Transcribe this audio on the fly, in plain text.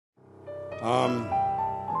Um,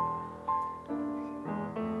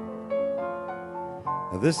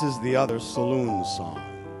 this is the other saloon song.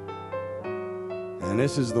 And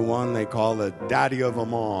this is the one they call the daddy of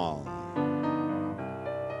them all.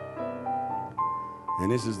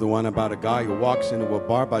 And this is the one about a guy who walks into a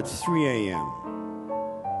bar about 3 a.m.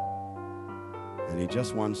 And he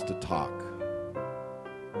just wants to talk,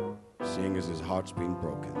 seeing as his heart's been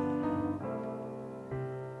broken.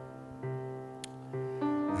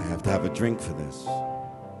 I have to have a drink for this.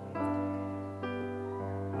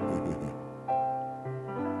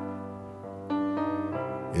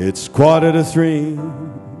 It's 2:45.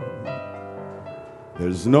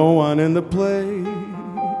 There's no one in the place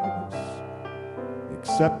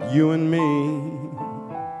except you and me.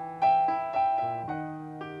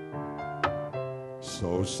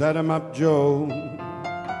 So set 'em up, Joe.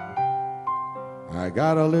 I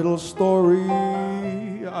got a little story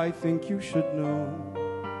I think you should know.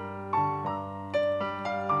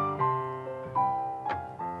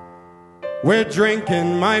 We're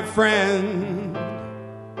drinking, my friend,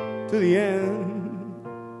 to the end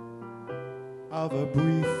of a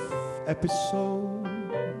brief episode.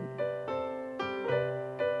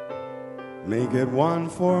 Make it one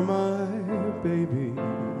for my baby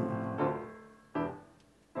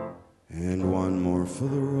and one more for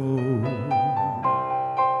the road.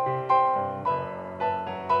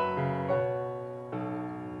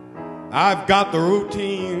 I've got the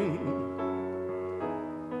routine.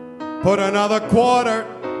 Put another quarter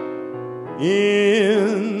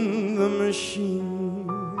in the machine.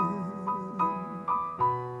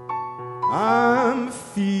 I'm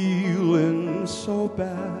feeling so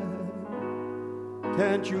bad.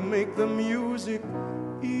 Can't you make the music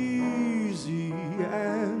easy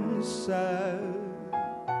and sad?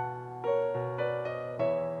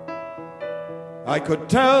 I could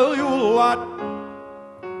tell you a lot,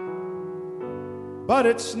 but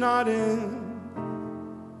it's not in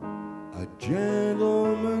a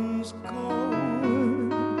gentleman's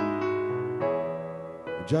code.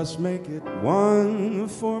 Just make it one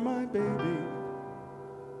for my baby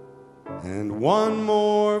and one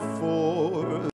more for